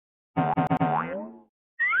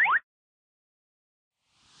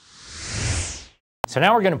So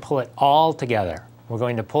now we're going to pull it all together. We're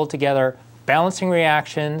going to pull together balancing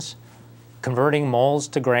reactions, converting moles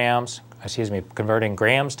to grams, converting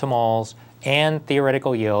grams to moles, and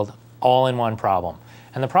theoretical yield all in one problem.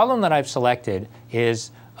 And the problem that I've selected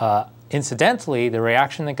is, incidentally, the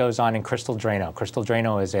reaction that goes on in crystal Drano. Crystal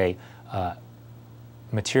Drano is a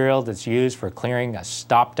material that's used for clearing a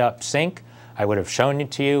stopped up sink. I would have shown it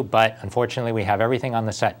to you, but unfortunately we have everything on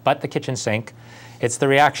the set but the kitchen sink. It's the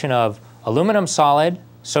reaction of aluminum solid,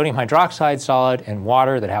 sodium hydroxide solid, and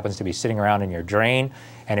water that happens to be sitting around in your drain,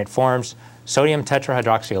 and it forms sodium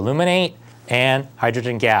tetrahydroxyaluminate and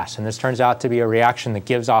hydrogen gas. And this turns out to be a reaction that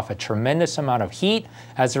gives off a tremendous amount of heat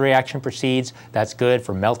as the reaction proceeds. That's good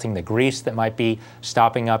for melting the grease that might be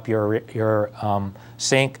stopping up your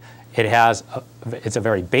sink. It's a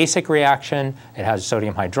very basic reaction. It has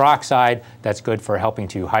sodium hydroxide. That's good for helping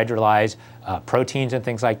to hydrolyze proteins and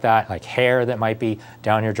things like that, like hair that might be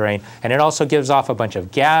down your drain. And it also gives off a bunch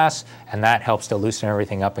of gas, and that helps to loosen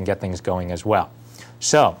everything up and get things going as well.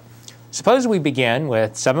 So suppose we begin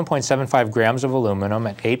with 7.75 grams of aluminum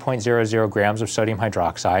and 8.00 grams of sodium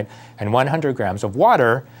hydroxide and 100 grams of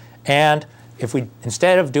water. And if we,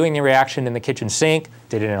 instead of doing the reaction in the kitchen sink,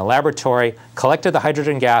 did it in a laboratory, collected the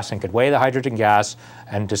hydrogen gas and could weigh the hydrogen gas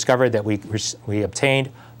and discovered that we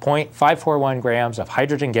obtained 0.541 grams of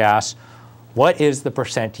hydrogen gas, what is the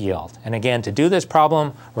percent yield? And again, to do this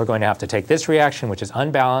problem, we're going to have to take this reaction, which is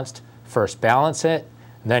unbalanced, first balance it,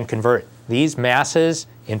 then convert these masses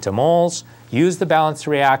into moles, use the balanced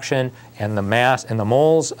reaction and the mass and the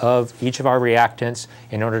moles of each of our reactants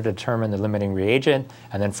in order to determine the limiting reagent.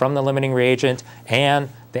 And then from the limiting reagent and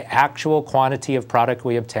the actual quantity of product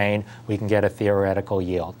we obtain, we can get a theoretical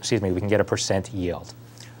yield. We can get a percent yield.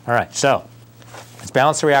 All right, so let's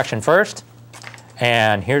balance the reaction first.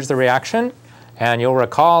 And here's the reaction. And you'll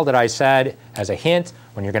recall that I said, as a hint,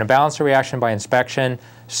 when you're going to balance a reaction by inspection,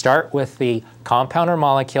 start with the compound or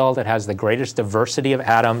molecule that has the greatest diversity of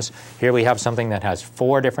atoms. Here we have something that has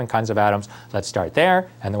 4 different kinds of atoms. Let's start there.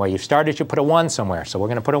 And the way you start is you put a 1 somewhere. So we're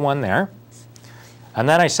going to put a 1 there. And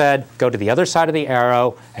then I said, go to the other side of the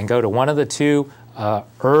arrow and go to one of the 2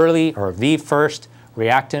 the first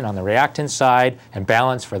reactant on the reactant side and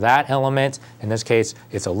balance for that element. In this case,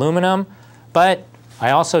 it's aluminum. But I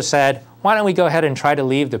also said, why don't we go ahead and try to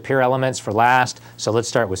leave the pure elements for last? So let's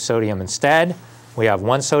start with sodium instead. We have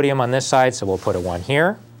 1 sodium on this side, so we'll put a 1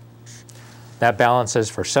 here. That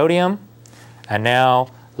balances for sodium. And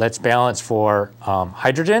now let's balance for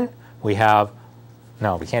hydrogen. We can't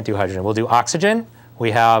do hydrogen. We'll do oxygen.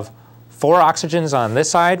 We have 4 oxygens on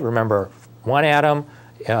this side. Remember, 1 atom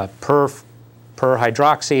per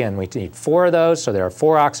hydroxy, and we need 4 of those, so there are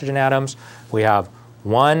 4 oxygen atoms. We have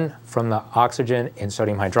 1 from the oxygen in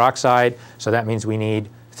sodium hydroxide, so that means we need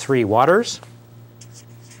 3 waters.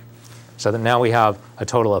 So that now we have a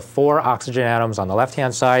total of 4 oxygen atoms on the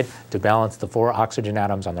left-hand side to balance the 4 oxygen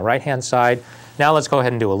atoms on the right-hand side. Now let's go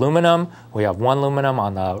ahead and do aluminum. We have 1 aluminum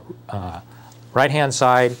on the right-hand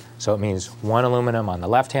side, so it means 1 aluminum on the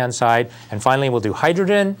left-hand side. And finally, we'll do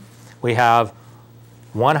hydrogen. We have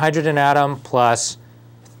 1 hydrogen atom plus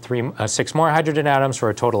 6 more hydrogen atoms for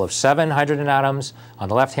a total of 7 hydrogen atoms on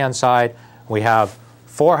the left-hand side. We have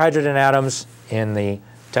 4 hydrogen atoms in the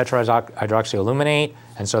tetrahydroxyaluminate,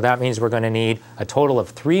 and so that means we're going to need a total of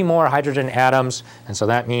 3 more hydrogen atoms, and so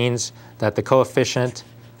that means that the coefficient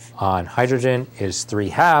on hydrogen is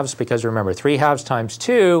 3/2, because remember, 3/2 times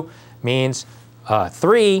 2 means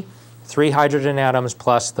 3 hydrogen atoms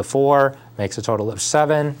plus the 4 makes a total of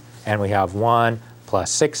 7, and we have 1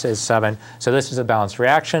 plus 6 is 7. So this is a balanced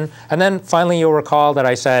reaction. And then finally, you'll recall that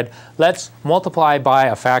I said, let's multiply by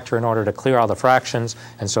a factor in order to clear all the fractions.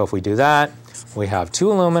 And so if we do that, we have 2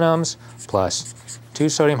 aluminums plus 2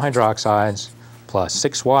 sodium hydroxides plus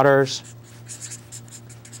 6 waters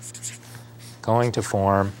going to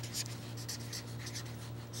form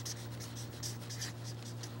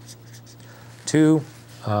 2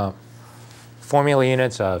 formula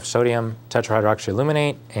units of sodium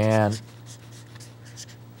tetrahydroxyaluminate and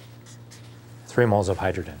 3 moles of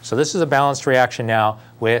hydrogen. So this is a balanced reaction now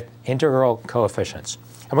with integral coefficients.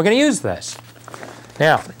 And we're going to use this.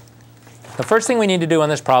 Now, the first thing we need to do on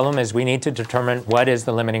this problem is we need to determine what is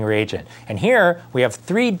the limiting reagent. And here we have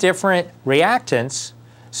 3 different reactants.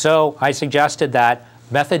 So I suggested that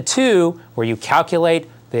method 2, where you calculate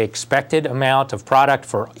the expected amount of product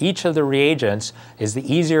for each of the reagents, is the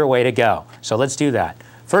easier way to go. So let's do that.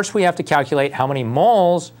 First, we have to calculate how many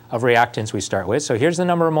moles of reactants we start with. So here's the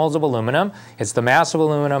number of moles of aluminum. It's the mass of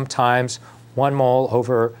aluminum times 1 mole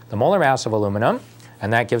over the molar mass of aluminum.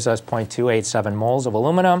 and that gives us 0.287 moles of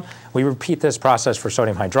aluminum. We repeat this process for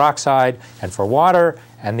sodium hydroxide and for water,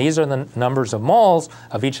 and these are the numbers of moles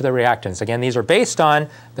of each of the reactants. Again, these are based on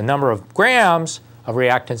the number of grams of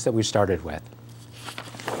reactants that we started with.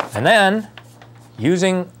 And then,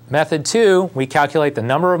 using method 2, we calculate the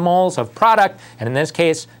number of moles of product, and in this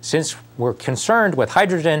case, since we're concerned with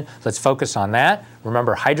hydrogen, let's focus on that.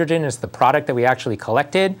 Remember, hydrogen is the product that we actually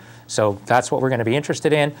collected, so that's what we're going to be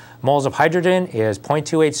interested in. Moles of hydrogen is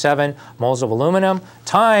 0.287 moles of aluminum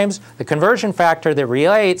times the conversion factor that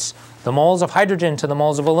relates the moles of hydrogen to the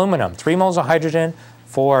moles of aluminum. 3 moles of hydrogen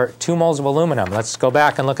for 2 moles of aluminum. Let's go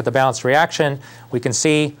back and look at the balanced reaction. We can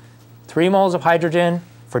see 3 moles of hydrogen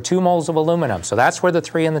for 2 moles of aluminum. So that's where the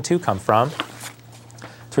 3 and the 2 come from.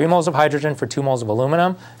 3 moles of hydrogen for 2 moles of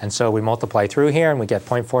aluminum. And so we multiply through here and we get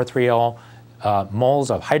 0.430 moles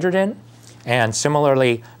of hydrogen. And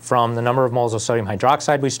similarly, from the number of moles of sodium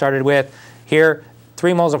hydroxide we started with, here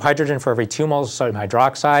 3 moles of hydrogen for every 2 moles of sodium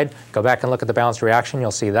hydroxide. Go back and look at the balanced reaction.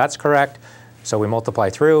 You'll see that's correct. So we multiply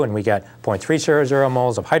through and we get 0.300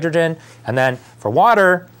 moles of hydrogen. And then for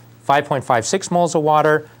water, 5.56 moles of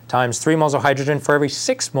water times 3 moles of hydrogen for every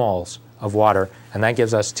 6 moles of water, and that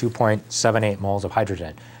gives us 2.78 moles of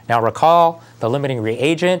hydrogen. Now recall, the limiting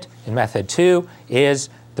reagent in method 2 is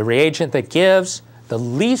the reagent that gives the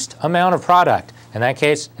least amount of product. In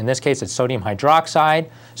this case, it's sodium hydroxide.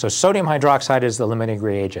 So sodium hydroxide is the limiting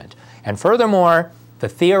reagent. And furthermore, the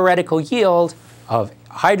theoretical yield of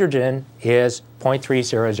hydrogen is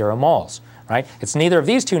 0.300 moles. Right? It's neither of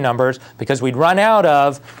these two numbers because we'd run out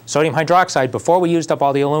of sodium hydroxide before we used up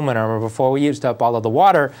all the aluminum or before we used up all of the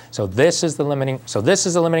water. So this is the limiting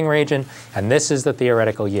reagent, and this is the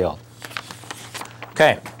theoretical yield.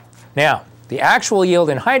 Okay, now the actual yield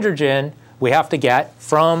in hydrogen we have to get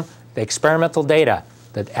from the experimental data,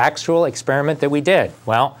 the actual experiment that we did.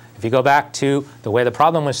 Well, if you go back to the way the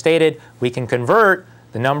problem was stated, we can convert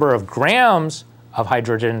the number of grams of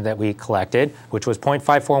hydrogen that we collected, which was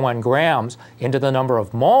 0.541 grams, into the number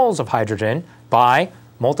of moles of hydrogen by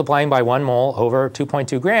multiplying by 1 mole over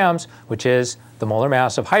 2.2 grams, which is the molar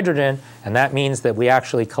mass of hydrogen, and that means that we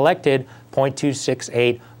actually collected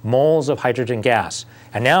 0.268 moles of hydrogen gas.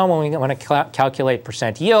 And now when we want to calculate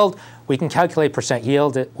percent yield, we can calculate percent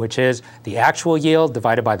yield, which is the actual yield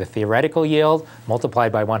divided by the theoretical yield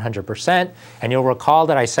multiplied by 100%. And you'll recall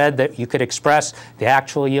that I said that you could express the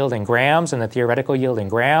actual yield in grams and the theoretical yield in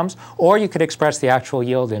grams, or you could express the actual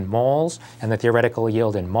yield in moles and the theoretical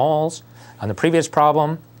yield in moles. On the previous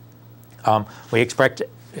problem, we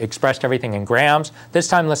expressed everything in grams. This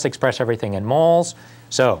time, let's express everything in moles.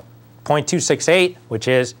 So 0.268, which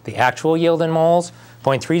is the actual yield in moles.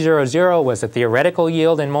 0.300 was the theoretical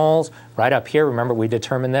yield in moles. Right up here, remember we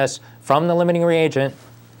determined this from the limiting reagent.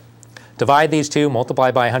 Divide these two, multiply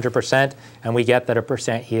by 100%, and we get that a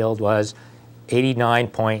percent yield was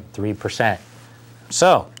 89.3%.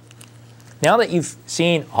 So now that you've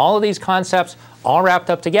seen all of these concepts all wrapped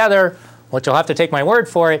up together, what you'll have to take my word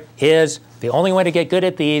for it is the only way to get good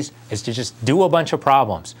at these is to just do a bunch of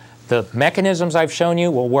problems. The mechanisms I've shown you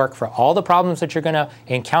will work for all the problems that you're going to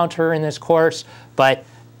encounter in this course, but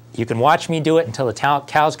you can watch me do it until the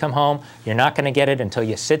cows come home. You're not going to get it until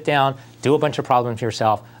you sit down, do a bunch of problems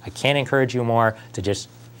yourself. I can't encourage you more to just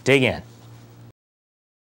dig in.